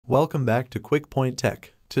Welcome back to Quick Point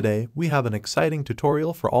Tech. Today, we have an exciting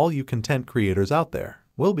tutorial for all you content creators out there.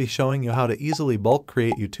 We'll be showing you how to easily bulk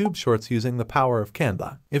create YouTube Shorts using the power of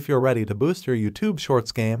Canva. If you're ready to boost your YouTube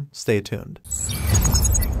Shorts game, stay tuned.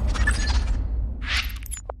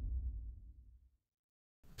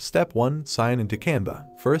 Step 1. Sign into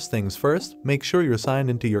Canva. First things first, make sure you're signed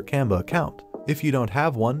into your Canva account. If you don't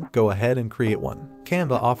have one, go ahead and create one.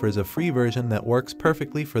 Canva offers a free version that works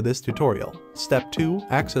perfectly for this tutorial. Step 2.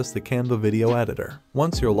 Access the Canva video editor.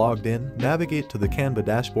 Once you're logged in, navigate to the Canva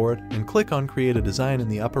dashboard and click on Create a Design in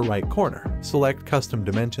the upper right corner. Select Custom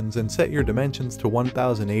Dimensions and set your dimensions to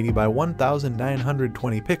 1080 by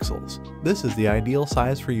 1920 pixels. This is the ideal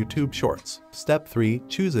size for YouTube Shorts. Step 3.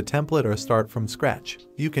 Choose a template or start from scratch.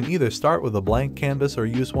 You can either start with a blank canvas or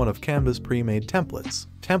use one of Canva's pre-made templates.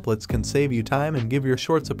 Templates can save you time and give your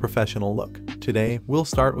shorts a professional look. Today, we'll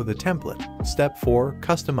start with a template. Step 4.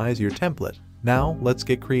 Customize your template. Now, let's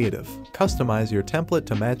get creative. Customize your template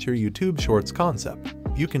to match your YouTube Shorts concept.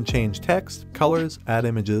 You can change text, colors, add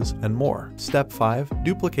images, and more. Step 5.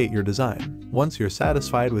 Duplicate your design. Once you're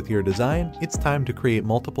satisfied with your design, it's time to create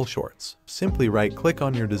multiple shorts. Simply right-click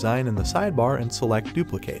on your design in the sidebar and select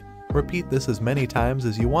Duplicate. Repeat this as many times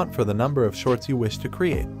as you want for the number of shorts you wish to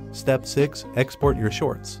create. Step 6. Export your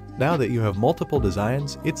shorts. Now that you have multiple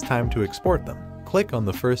designs, it's time to export them. Click on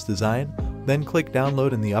the first design, then click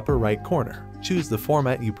Download in the upper right corner. Choose the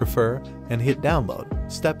format you prefer and hit Download.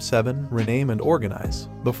 Step 7. Rename and organize.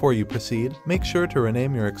 Before you proceed, make sure to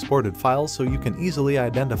rename your exported files so you can easily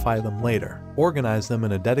identify them later. Organize them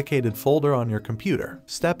in a dedicated folder on your computer.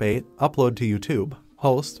 Step 8. Upload to YouTube.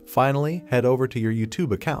 Host. Finally, head over to your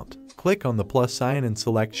YouTube account. Click on the plus sign and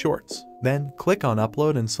select Shorts. Then, click on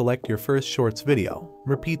Upload and select your first Shorts video.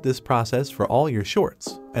 Repeat this process for all your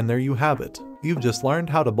shorts. And there you have it. You've just learned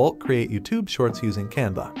how to bulk create YouTube Shorts using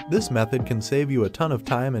Canva. This method can save you a ton of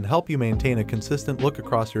time and help you maintain a consistent look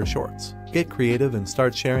across your shorts. Get creative and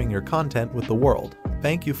start sharing your content with the world.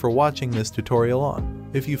 Thank you for watching this tutorial on.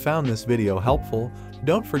 If you found this video helpful,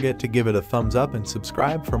 don't forget to give it a thumbs up and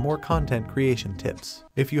subscribe for more content creation tips.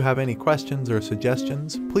 If you have any questions or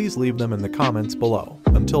suggestions, please leave them in the comments below.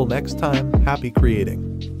 Until next time, happy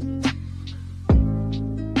creating!